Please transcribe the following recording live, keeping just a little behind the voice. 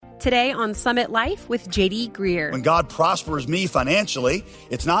Today on Summit Life with J.D. Greear. When God prospers me financially,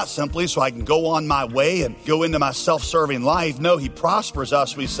 it's not simply so I can go on my way and go into my self-serving life. No, He prospers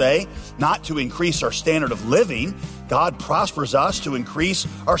us, we say, not to increase our standard of living. God prospers us to increase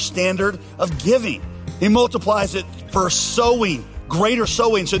our standard of giving. He multiplies it for sowing, greater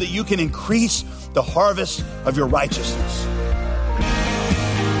sowing, so that you can increase the harvest of your righteousness.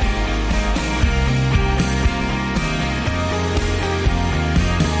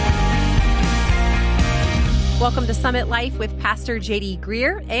 Welcome to Summit Life with Pastor J.D.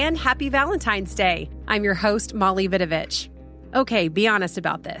 Greear, and happy Valentine's Day. I'm your host, Molly Vidovich. Okay, be honest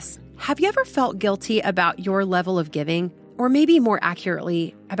about this. Have you ever felt guilty about your level of giving? Or maybe more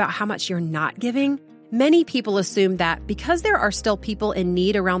accurately, about how much you're not giving? Many people assume that because there are still people in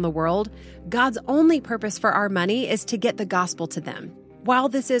need around the world, God's only purpose for our money is to get the gospel to them. While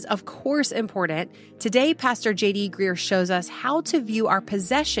this is, of course, important, today Pastor J.D. Greear shows us how to view our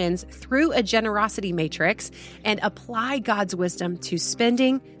possessions through a generosity matrix and apply God's wisdom to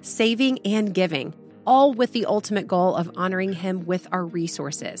spending, saving, and giving, all with the ultimate goal of honoring Him with our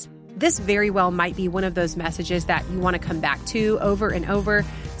resources. This very well might be one of those messages that you want to come back to over and over.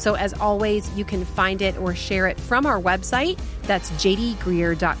 So as always, you can find it or share it from our website. That's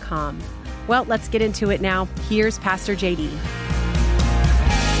jdgreear.com. Well, let's get into it now. Here's Pastor J.D.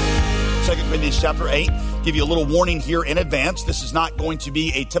 2 Corinthians chapter 8, give you a little warning here in advance. This is not going to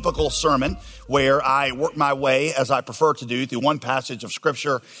be a typical sermon where I work my way, as I prefer to do, through one passage of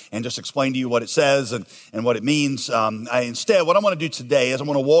Scripture and just explain to you what it says and what it means. Instead, what I want to do today is I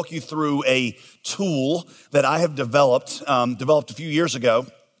want to walk you through a tool that I have developed a few years ago.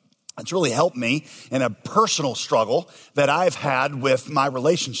 It's really helped me in a personal struggle that I've had with my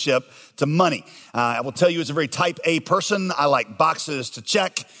relationship to money. I will tell you, as a very type A person, I like boxes to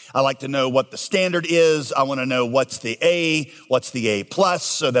check. I like to know what the standard is. I want to know what's the A plus,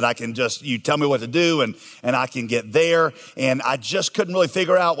 so that I can you tell me what to do and I can get there. And I just couldn't really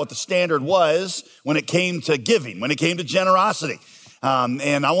figure out what the standard was when it came to giving, when it came to generosity.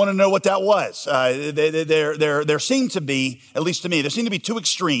 And I want to know what that was. There seem to be, at least to me, there seem to be two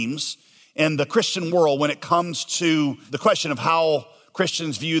extremes in the Christian world when it comes to the question of how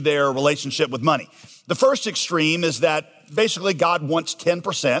Christians view their relationship with money. The first extreme is that basically God wants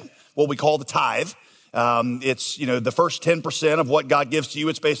 10%, what we call the tithe. It's, the first 10% of what God gives to you.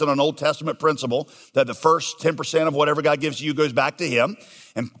 It's based on an Old Testament principle that the first 10% of whatever God gives to you goes back to Him.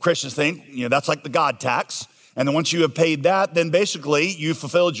 And Christians think, that's like the God tax. And then once you have paid that, then basically you've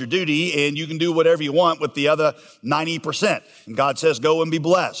fulfilled your duty and you can do whatever you want with the other 90%. And God says, go and be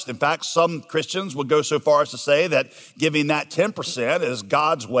blessed. In fact, some Christians would go so far as to say that giving that 10% is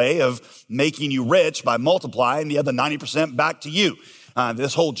God's way of making you rich by multiplying the other 90% back to you.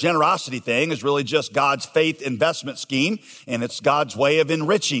 This whole generosity thing is really just God's faith investment scheme, and it's God's way of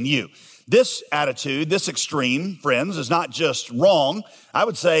enriching you. This attitude, this extreme, friends, is not just wrong. I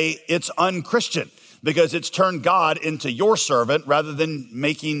would say it's unchristian, because it's turned God into your servant rather than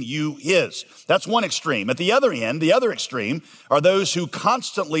making you His. That's one extreme. At the other end, the other extreme, are those who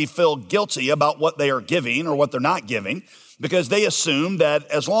constantly feel guilty about what they are giving or what they're not giving, because they assume that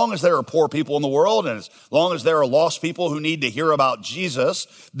as long as there are poor people in the world and as long as there are lost people who need to hear about Jesus,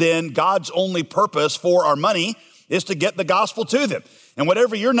 then God's only purpose for our money is to get the gospel to them. And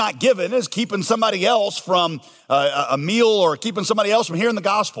whatever you're not given is keeping somebody else from a meal or keeping somebody else from hearing the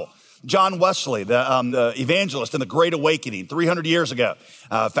gospel. John Wesley, the evangelist in the Great Awakening 300 years ago,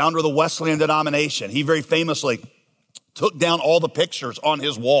 founder of the Wesleyan denomination, he very famously took down all the pictures on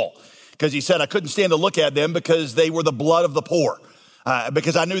his wall because he said, I couldn't stand to look at them because they were the blood of the poor.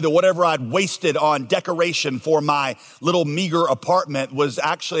 Because I knew that whatever I'd wasted on decoration for my little meager apartment was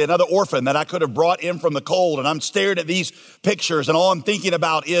actually another orphan that I could have brought in from the cold. And I'm staring at these pictures, and all I'm thinking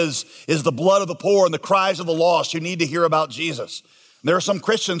about is the blood of the poor and the cries of the lost who need to hear about Jesus. There are some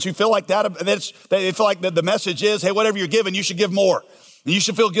Christians who feel like that. They feel like the message is, hey, whatever you're giving, you should give more. And you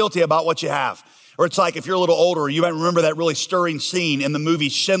should feel guilty about what you have. Or it's like, if you're a little older, you might remember that really stirring scene in the movie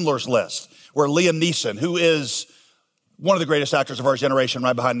Schindler's List, where Liam Neeson, who is one of the greatest actors of our generation,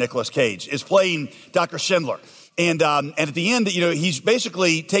 right behind Nicolas Cage, is playing Dr. Schindler. And at the end, he's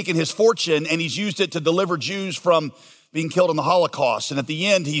basically taken his fortune and he's used it to deliver Jews from being killed in the Holocaust. And at the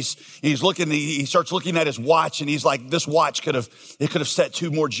end, he starts looking at his watch, and he's like, this watch could have set 2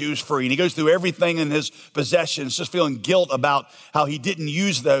 more Jews free. And he goes through everything in his possessions, just feeling guilt about how he didn't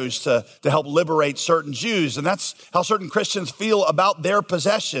use those to help liberate certain Jews. And that's how certain Christians feel about their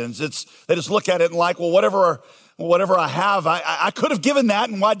possessions. They just look at it and like, well, whatever I have, I could have given that,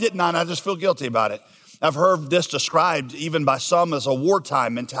 and why didn't I? And I just feel guilty about it. I've heard this described even by some as a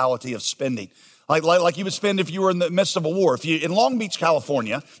wartime mentality of spending. like you would spend if you were in the midst of a war. In Long Beach,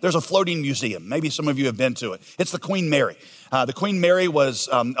 California, there's a floating museum. Maybe some of you have been to it. It's the Queen Mary. The Queen Mary was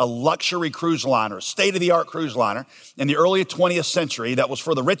a luxury cruise liner, a state-of-the-art cruise liner in the early 20th century that was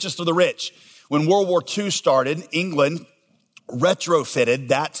for the richest of the rich. When World War II started, England retrofitted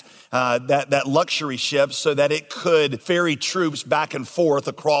that luxury ship so that it could ferry troops back and forth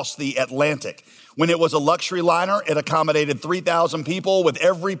across the Atlantic. When it was a luxury liner, it accommodated 3,000 people with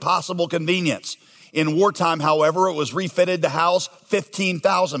every possible convenience. In wartime, however, it was refitted to house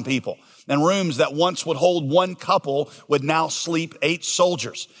 15,000 people. And rooms that once would hold one couple would now sleep 8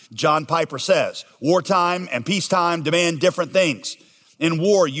 soldiers. John Piper says, wartime and peacetime demand different things. In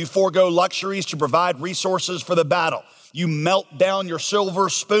war, you forego luxuries to provide resources for the battle. You melt down your silver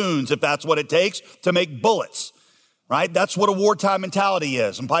spoons, if that's what it takes, to make bullets, right? That's what a wartime mentality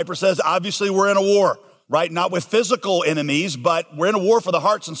is. And Piper says, obviously, we're in a war, right? Not with physical enemies, but we're in a war for the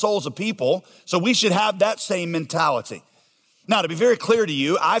hearts and souls of people. So we should have that same mentality. Now, to be very clear to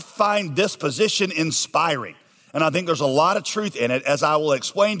you, I find this position inspiring. And I think there's a lot of truth in it, as I will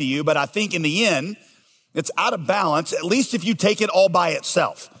explain to you. But I think in the end, it's out of balance, at least if you take it all by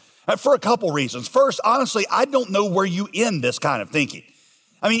itself. For a couple reasons. First, honestly, I don't know where you end this kind of thinking.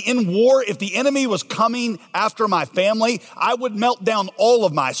 I mean, in war, if the enemy was coming after my family, I would melt down all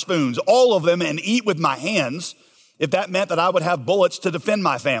of my spoons, all of them, and eat with my hands if that meant that I would have bullets to defend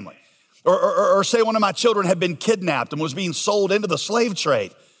my family. Or say one of my children had been kidnapped and was being sold into the slave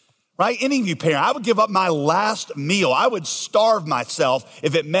trade, right? Any of you parents, I would give up my last meal. I would starve myself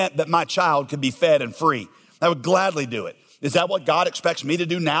if it meant that my child could be fed and free. I would gladly do it. Is that what God expects me to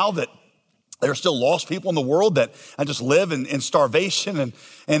do now that there are still lost people in the world, that I just live in starvation? And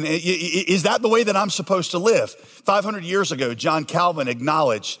is that the way that I'm supposed to live? 500 years ago, John Calvin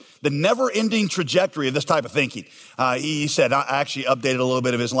acknowledged the never-ending trajectory of this type of thinking. He said, I actually updated a little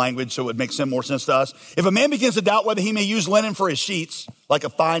bit of his language so it would make some more sense to us. If a man begins to doubt whether he may use linen for his sheets, like a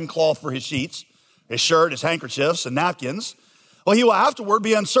fine cloth for his sheets, his shirt, his handkerchiefs, and napkins, well, he will afterward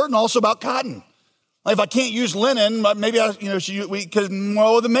be uncertain also about cotton. Like if I can't use linen, maybe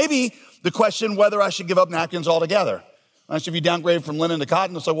then maybe the question whether I should give up napkins altogether. If you downgrade from linen to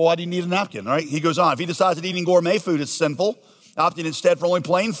cotton, it's like, well, why do you need a napkin, right? He goes on. If he decides that eating gourmet food is sinful, opting instead for only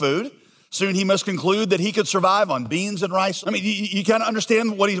plain food, soon he must conclude that he could survive on beans and rice. I mean, you kind of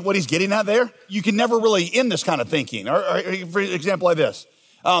understand what he's getting at there? You can never really end this kind of thinking. Or for example like this.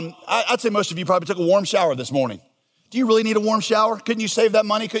 I'd say most of you probably took a warm shower this morning. Do you really need a warm shower? Couldn't you save that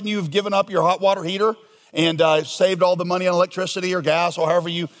money? Couldn't you have given up your hot water heater and saved all the money on electricity or gas or however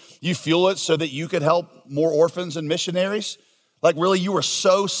you fuel it so that you could help more orphans and missionaries? Like really, you were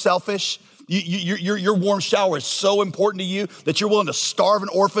so selfish. Your warm shower is so important to you that you're willing to starve an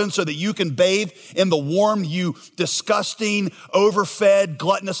orphan so that you can bathe in the warm, you disgusting, overfed,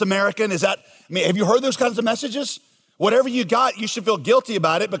 gluttonous American. Have you heard those kinds of messages? Whatever you got, you should feel guilty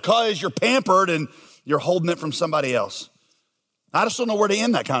about it because you're pampered and you're holding it from somebody else. I just don't know where to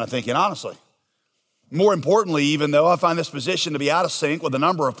end that kind of thinking, honestly. More importantly, even though I find this position to be out of sync with a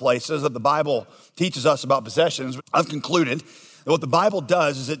number of places that the Bible teaches us about possessions, I've concluded that what the Bible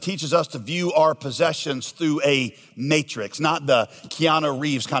does is it teaches us to view our possessions through a matrix, not the Keanu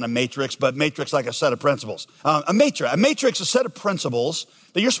Reeves kind of matrix, but matrix like a set of principles. A matrix, a set of principles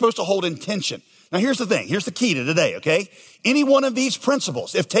that you're supposed to hold in tension. Now, here's the thing. Here's the key to today, okay? Any one of these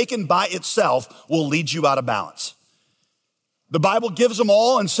principles, if taken by itself, will lead you out of balance. The Bible gives them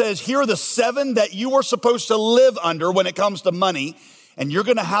all and says, here are the 7 that you are supposed to live under when it comes to money, and you're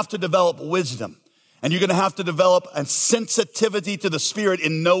going to have to develop wisdom, and you're going to have to develop a sensitivity to the Spirit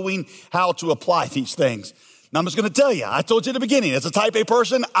in knowing how to apply these things. Now, I'm just going to tell you, I told you at the beginning, as a type A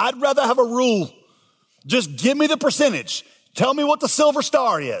person, I'd rather have a rule. Just give me the percentage. Tell me what the silver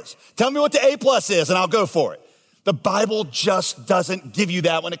star is. Tell me what the A+ is, and I'll go for it. The Bible just doesn't give you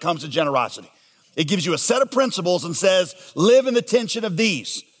that when it comes to generosity. It gives you a set of principles and says, live in the tension of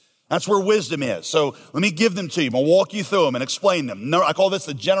these. That's where wisdom is. So let me give them to you. I'll walk you through them and explain them. I call this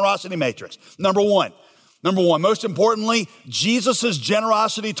the generosity matrix. Number one, most importantly, Jesus'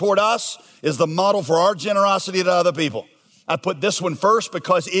 generosity toward us is the model for our generosity to other people. I put this one first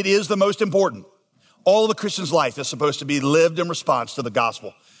because it is the most important. All of the Christian's life is supposed to be lived in response to the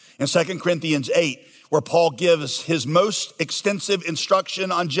gospel. In 2 Corinthians 8, where Paul gives his most extensive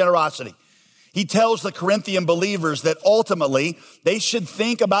instruction on generosity, he tells the Corinthian believers that ultimately they should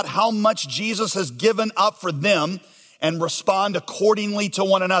think about how much Jesus has given up for them and respond accordingly to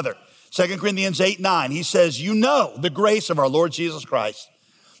one another. 2 Corinthians 8:9, he says, you know the grace of our Lord Jesus Christ.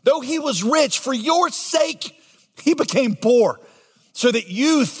 Though he was rich, for your sake, he became poor, so that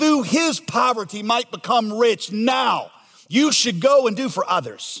you through his poverty might become rich. Now you should go and do for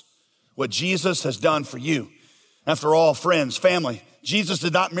others what Jesus has done for you. After all, friends, family, Jesus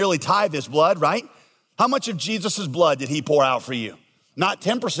did not merely tithe his blood, right? How much of Jesus' blood did he pour out for you? Not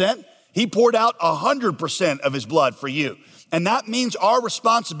 10%. He poured out 100% of his blood for you. And that means our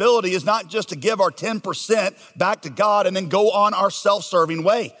responsibility is not just to give our 10% back to God and then go on our self-serving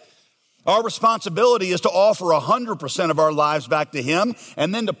way. Our responsibility is to offer 100% of our lives back to him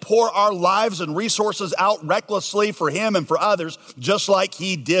and then to pour our lives and resources out recklessly for him and for others, just like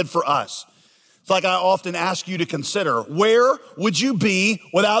he did for us. It's like I often ask you to consider, where would you be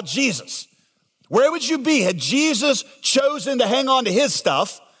without Jesus? Where would you be had Jesus chosen to hang on to his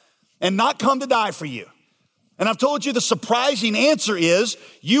stuff and not come to die for you? And I've told you the surprising answer is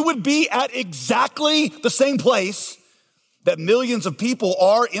you would be at exactly the same place that millions of people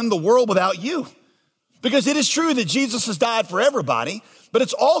are in the world without you. Because it is true that Jesus has died for everybody, but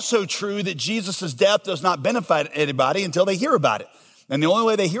it's also true that Jesus' death does not benefit anybody until they hear about it. And the only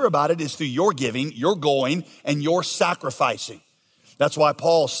way they hear about it is through your giving, your going, and your sacrificing. That's why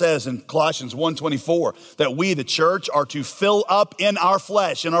Paul says in Colossians 1:24 that we, the church, are to fill up in our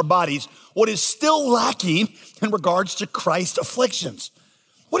flesh, in our bodies, what is still lacking in regards to Christ's afflictions.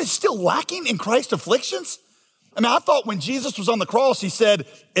 What is still lacking in Christ's afflictions? I mean, I thought when Jesus was on the cross, he said,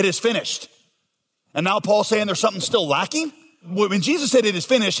 it is finished. And now Paul's saying there's something still lacking? When Jesus said it is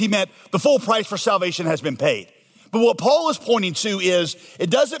finished, he meant the full price for salvation has been paid. But what Paul is pointing to is it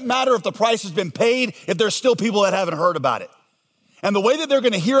doesn't matter if the price has been paid if there's still people that haven't heard about it. And the way that they're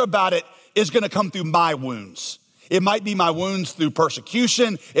going to hear about it is going to come through my wounds. It might be my wounds through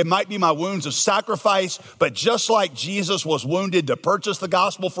persecution. It might be my wounds of sacrifice. But just like Jesus was wounded to purchase the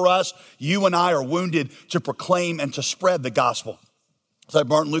gospel for us, you and I are wounded to proclaim and to spread the gospel. It's like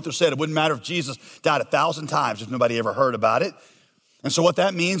Martin Luther said, it wouldn't matter if Jesus died 1,000 times if nobody ever heard about it. And so what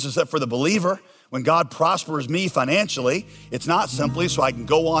that means is that for the believer, when God prospers me financially, it's not simply so I can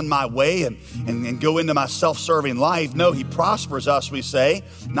go on my way and go into my self-serving life. No, he prospers us, we say,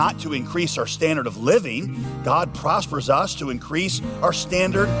 not to increase our standard of living. God prospers us to increase our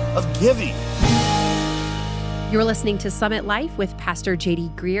standard of giving. You're listening to Summit Life with Pastor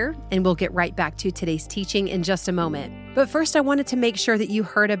J.D. Greer, and we'll get right back to today's teaching in just a moment. But first, I wanted to make sure that you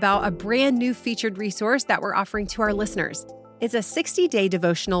heard about a brand new featured resource that we're offering to our listeners. It's a 60-day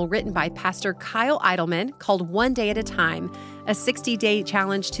devotional written by Pastor Kyle Idleman called One Day at a Time, a 60-day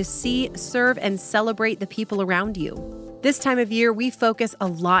challenge to see, serve, and celebrate the people around you. This time of year, we focus a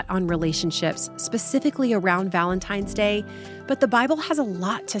lot on relationships, specifically around Valentine's Day, but the Bible has a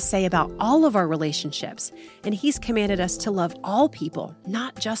lot to say about all of our relationships, and He's commanded us to love all people,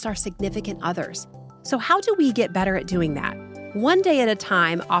 not just our significant others. So how do we get better at doing that? One Day at a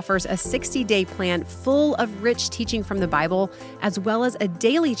Time offers a 60-day plan full of rich teaching from the Bible, as well as a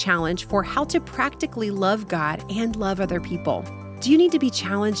daily challenge for how to practically love God and love other people. Do you need to be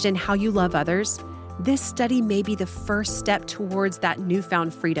challenged in how you love others? This study may be the first step towards that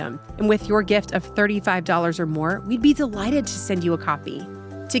newfound freedom. And with your gift of $35 or more, we'd be delighted to send you a copy.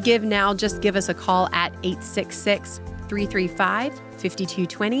 To give now, just give us a call at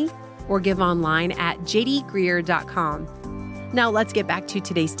 866-335-5220 or give online at jdgreer.com. Now let's get back to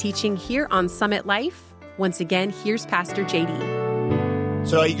today's teaching here on Summit Life. Once again, here's Pastor JD.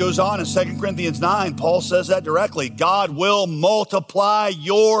 So he goes on in 2 Corinthians 9, Paul says that directly. God will multiply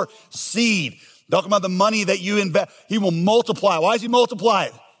your seed. Talking about the money that you invest, he will multiply. Why does he multiply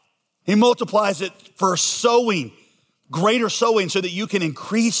it? He multiplies it for sowing, greater sowing, so that you can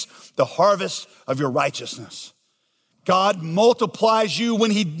increase the harvest of your righteousness. God multiplies you.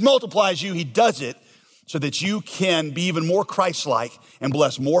 When he multiplies you, he does it so that you can be even more Christ-like and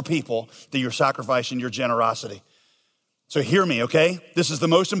bless more people through your sacrifice and your generosity. So hear me, okay? This is the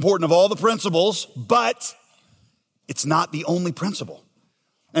most important of all the principles, but it's not the only principle.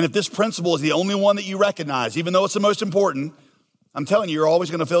 And if this principle is the only one that you recognize, even though it's the most important, I'm telling you, you're always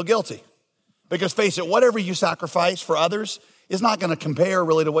going to feel guilty. Because face it, whatever you sacrifice for others is not going to compare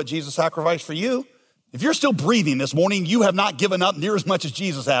really to what Jesus sacrificed for you. If you're still breathing this morning, you have not given up near as much as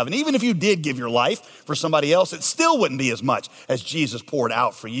Jesus have. And even if you did give your life for somebody else, it still wouldn't be as much as Jesus poured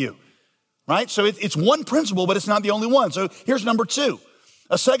out for you, right? So it's one principle, but it's not the only one. So here's number two.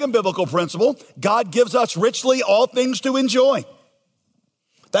 A second biblical principle, God gives us richly all things to enjoy.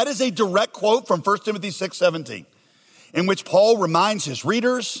 That is a direct quote from 1 Timothy 6:17, in which Paul reminds his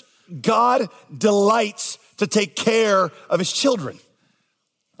readers, God delights to take care of his children.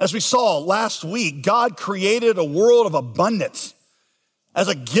 As we saw last week, God created a world of abundance as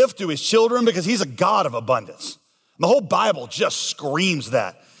a gift to his children because he's a God of abundance. The whole Bible just screams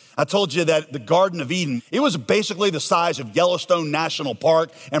that. I told you that the Garden of Eden, it was basically the size of Yellowstone National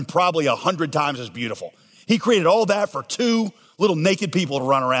Park and probably 100 times as beautiful. He created all that for two little naked people to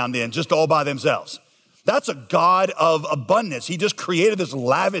run around in just all by themselves. That's a God of abundance. He just created this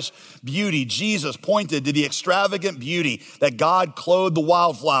lavish beauty. Jesus pointed to the extravagant beauty that God clothed the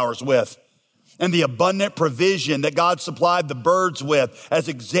wildflowers with and the abundant provision that God supplied the birds with as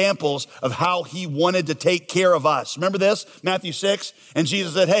examples of how he wanted to take care of us. Remember this, Matthew 6? And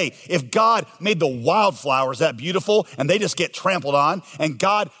Jesus said, hey, if God made the wildflowers that beautiful and they just get trampled on, and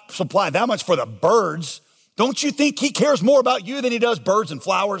God supplied that much for the birds, don't you think he cares more about you than he does birds and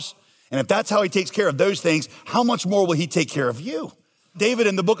flowers? And if that's how he takes care of those things, how much more will he take care of you? David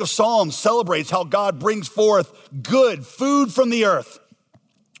in the book of Psalms celebrates how God brings forth good food from the earth.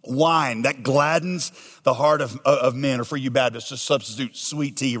 Wine that gladdens the heart of men, or for you Baptists, just substitute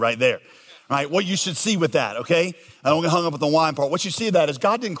sweet tea right there. All right, what you should see with that, okay? I don't get hung up with the wine part. What you see with that is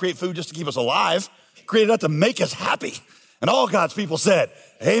God didn't create food just to keep us alive. He created that to make us happy. And all God's people said,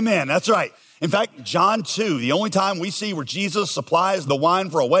 amen, that's right. In fact, John 2, the only time we see where Jesus supplies the wine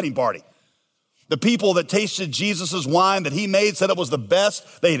for a wedding party. The people that tasted Jesus' wine that he made said it was the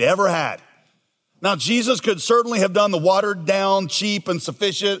best they'd ever had. Now, Jesus could certainly have done the watered down, cheap and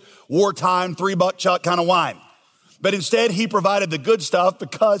sufficient, wartime, $3 chuck kind of wine. But instead, he provided the good stuff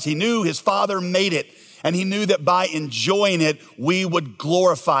because he knew his Father made it. And he knew that by enjoying it, we would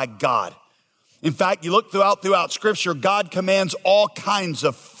glorify God. In fact, you look throughout Scripture, God commands all kinds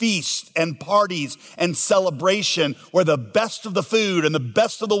of feasts and parties and celebration where the best of the food and the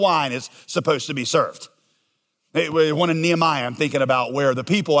best of the wine is supposed to be served. One in Nehemiah I'm thinking about where the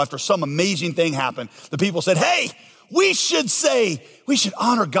people, after some amazing thing happened, the people said, hey, we should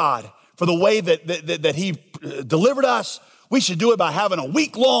honor God for the way that he delivered us. We should do it by having a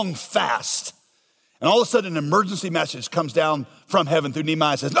week-long fast. And all of a sudden, an emergency message comes down from heaven through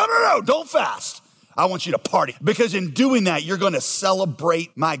Nehemiah and says, no, don't fast. I want you to party. Because in doing that, you're going to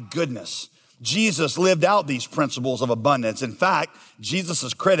celebrate my goodness. Jesus lived out these principles of abundance. In fact,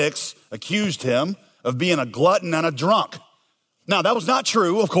 Jesus' critics accused him of being a glutton and a drunk. Now, that was not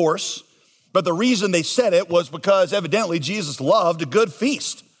true, of course, but the reason they said it was because evidently Jesus loved a good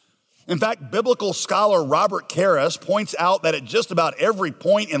feast. In fact, biblical scholar Robert Karras points out that at just about every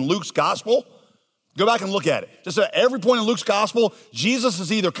point in Luke's gospel, go back and look at it. Just at every point in Luke's gospel, Jesus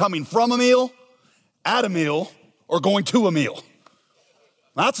is either coming from a meal, at a meal, or going to a meal.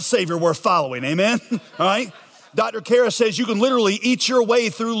 Now, that's a Savior worth following, amen? All right? Dr. Karras says you can literally eat your way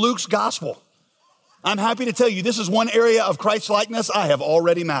through Luke's gospel. I'm happy to tell you this is one area of Christ-likeness I have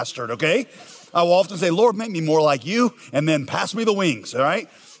already mastered, okay? I will often say, Lord, make me more like you, and then pass me the wings, all right?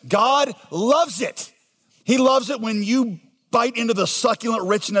 God loves it. He loves it when you bite into the succulent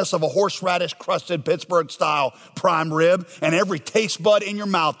richness of a horseradish-crusted Pittsburgh-style prime rib, and every taste bud in your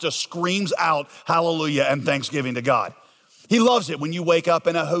mouth just screams out hallelujah and thanksgiving to God. He loves it when you wake up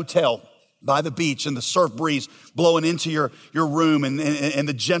in a hotel by the beach and the surf breeze blowing into your room and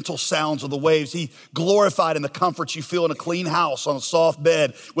the gentle sounds of the waves. He glorified in the comforts you feel in a clean house on a soft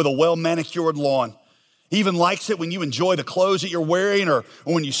bed with a well-manicured lawn. He even likes it when you enjoy the clothes that you're wearing or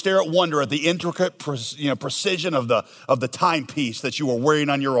when you stare at wonder at the intricate precision of the timepiece that you are wearing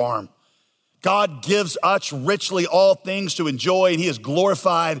on your arm. God gives us richly all things to enjoy, and he is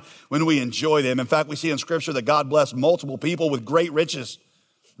glorified when we enjoy them. In fact, we see in Scripture that God blessed multiple people with great riches.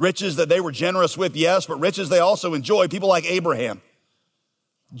 Riches that they were generous with, yes, but riches they also enjoyed. People like Abraham.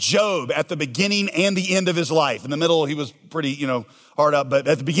 Job at the beginning and the end of his life. In the middle, he was pretty, hard up, but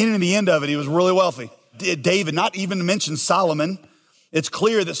at the beginning and the end of it, he was really wealthy. David, not even to mention Solomon. It's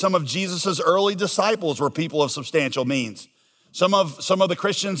clear that some of Jesus's early disciples were people of substantial means. Some of the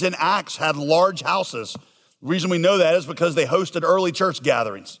Christians in Acts had large houses. The reason we know that is because they hosted early church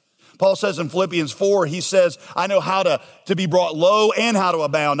gatherings. Paul says in Philippians 4, he says, I know how to be brought low and how to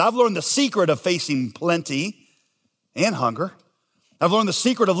abound. I've learned the secret of facing plenty and hunger. I've learned the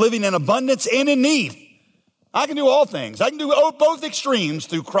secret of living in abundance and in need. I can do all things. I can do both extremes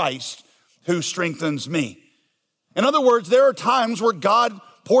through Christ who strengthens me. In other words, there are times where God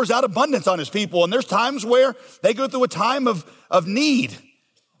pours out abundance on his people, and there's times where they go through a time of need.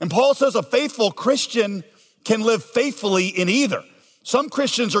 And Paul says a faithful Christian can live faithfully in either. Some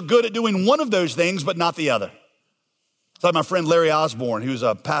Christians are good at doing one of those things, but not the other. It's like my friend Larry Osborne, who's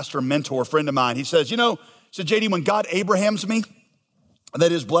a pastor mentor friend of mine. He says, JD, when God Abrahams me,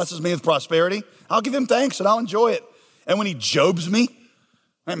 that is, blesses me with prosperity, I'll give him thanks and I'll enjoy it. And when he Jobs me,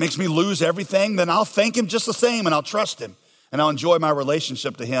 that makes me lose everything, then I'll thank him just the same and I'll trust him and I'll enjoy my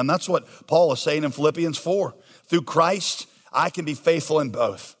relationship to him. That's what Paul is saying in Philippians 4. Through Christ, I can be faithful in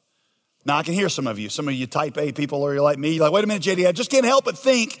both. Now, I can hear some of you type A people, or you're like me, you're like, wait a minute, JD, I just can't help but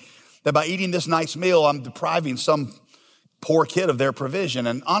think that by eating this nice meal, I'm depriving some poor kid of their provision.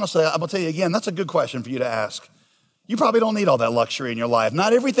 And honestly, I'm going to tell you again, that's a good question for you to ask. You probably don't need all that luxury in your life.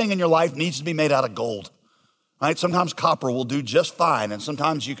 Not everything in your life needs to be made out of gold, right? Sometimes copper will do just fine, and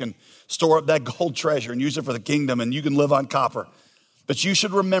sometimes you can store up that gold treasure and use it for the kingdom, and you can live on copper. But you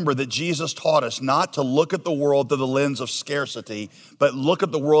should remember that Jesus taught us not to look at the world through the lens of scarcity, but look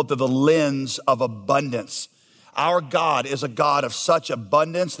at the world through the lens of abundance. Our God is a God of such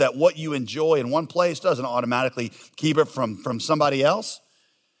abundance that what you enjoy in one place doesn't automatically keep it from somebody else.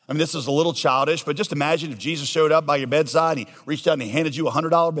 I mean, this is a little childish, but just imagine if Jesus showed up by your bedside and he reached out and he handed you a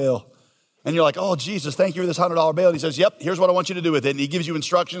 $100 bill. And you're like, oh, Jesus, thank you for this $100 bill. And he says, yep, here's what I want you to do with it. And he gives you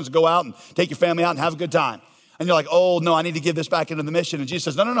instructions to go out and take your family out and have a good time. And you're like, oh, no, I need to give this back into the mission. And Jesus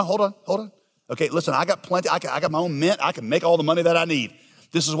says, no, hold on. Okay, listen, I got plenty. I got my own mint. I can make all the money that I need.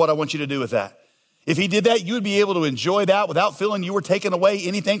 This is what I want you to do with that. If he did that, you would be able to enjoy that without feeling you were taking away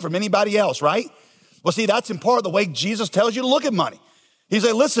anything from anybody else, right? Well, see, that's in part the way Jesus tells you to look at money. He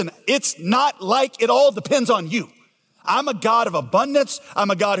said, listen, it's not like it all depends on you. I'm a God of abundance.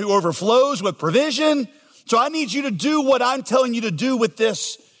 I'm a God who overflows with provision. So I need you to do what I'm telling you to do with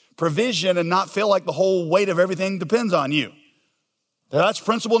this provision and not feel like the whole weight of everything depends on you. That's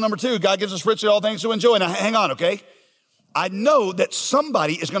principle number 2. God gives us richly all things to enjoy. Now, hang on, okay? I know that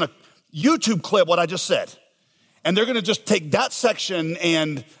somebody is going to YouTube clip what I just said. And they're going to just take that section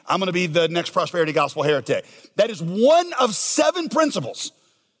and I'm going to be the next prosperity gospel heretic. That is one of 7 principles.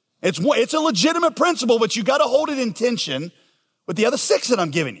 It's a legitimate principle, but you got to hold it in tension with the other 6 that I'm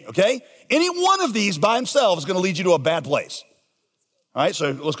giving you, okay? Any one of these by himself is going to lead you to a bad place. All right,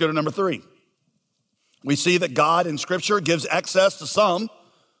 so let's go to number 3. We see that God in Scripture gives excess to some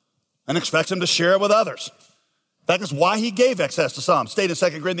and expects them to share it with others. That is why he gave excess to some. Stated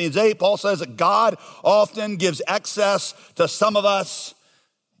in 2 Corinthians 8, Paul says that God often gives excess to some of us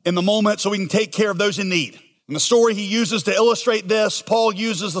in the moment so we can take care of those in need. And the story he uses to illustrate this, Paul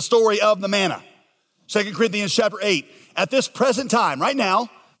uses the story of the manna. 2 Corinthians chapter 8, at this present time, right now,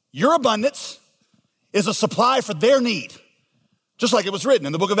 your abundance is a supply for their need. Just like it was written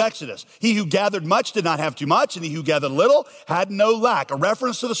in the book of Exodus. He who gathered much did not have too much, and he who gathered little had no lack. A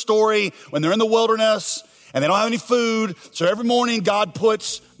reference to the story when they're in the wilderness and they don't have any food. So every morning God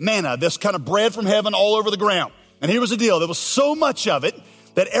puts manna, this kind of bread from heaven, all over the ground. And here was the deal. There was so much of it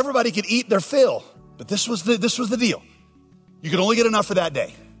that everybody could eat their fill. But this was the deal. You could only get enough for that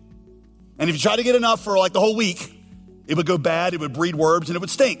day. And if you tried to get enough for like the whole week, it would go bad, it would breed worms, and it would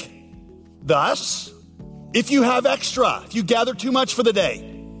stink. Thus, if you have extra, if you gather too much for the day,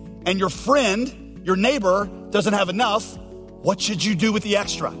 and your friend, your neighbor, doesn't have enough, what should you do with the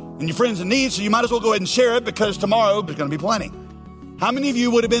extra? And your friend's in need, so you might as well go ahead and share it because tomorrow there's going to be plenty. How many of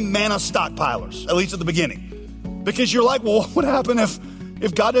you would have been manna stockpilers, at least at the beginning? Because you're like, well, what would happen if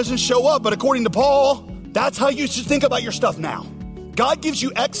God doesn't show up? But according to Paul, that's how you should think about your stuff now. God gives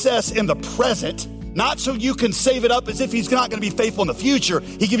you excess in the present, not so you can save it up as if he's not going to be faithful in the future.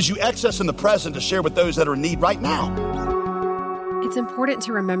 He gives you excess in the present to share with those that are in need right now. It's important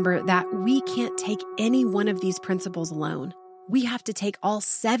to remember that we can't take any one of these principles alone. We have to take all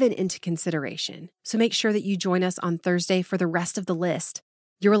 7 into consideration. So make sure that you join us on Thursday for the rest of the list.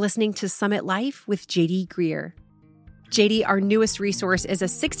 You're listening to Summit Life with J.D. Greear. JD, our newest resource, is a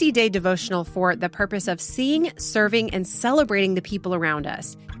 60-day devotional for the purpose of seeing, serving, and celebrating the people around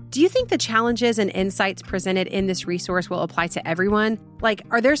us. Do you think the challenges and insights presented in this resource will apply to everyone? Like,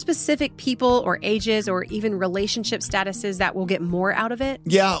 are there specific people or ages or even relationship statuses that will get more out of it?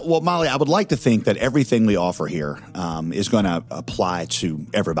 Yeah, well, Molly, I would like to think that everything we offer here is going to apply to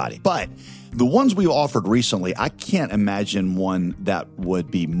everybody. But the ones we've offered recently, I can't imagine one that would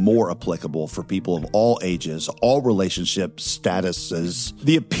be more applicable for people of all ages, all relationship statuses.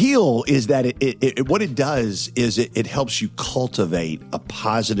 The appeal is that what it does is it helps you cultivate a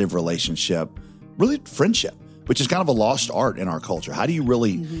positive relationship, really friendship, which is kind of a lost art in our culture. How do you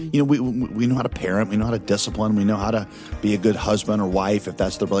really, we know how to parent, we know how to discipline, we know how to be a good husband or wife if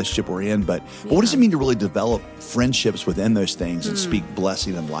that's the relationship we're in. But what does it mean to really develop friendships within those things and speak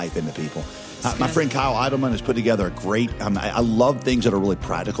blessing and life into people? My friend Kyle Eidelman has put together a great, I love things that are really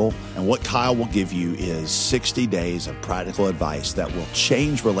practical. And what Kyle will give you is 60 days of practical advice that will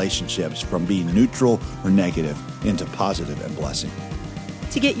change relationships from being neutral or negative into positive and blessing.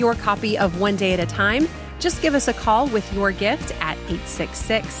 To get your copy of One Day at a Time, just give us a call with your gift at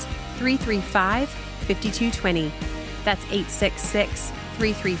 866-335-5220. That's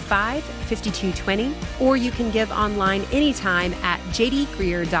 866-335-5220. Or you can give online anytime at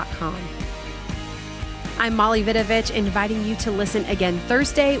jdgreear.com. I'm Molly Vidovich, inviting you to listen again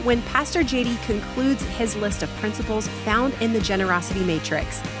Thursday when Pastor JD concludes his list of principles found in the Generosity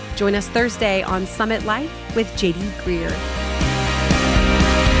Matrix. Join us Thursday on Summit Life with JD Greear.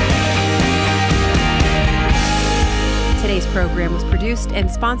 Today's program was produced and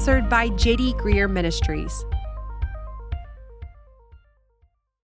sponsored by J.D. Greer Ministries.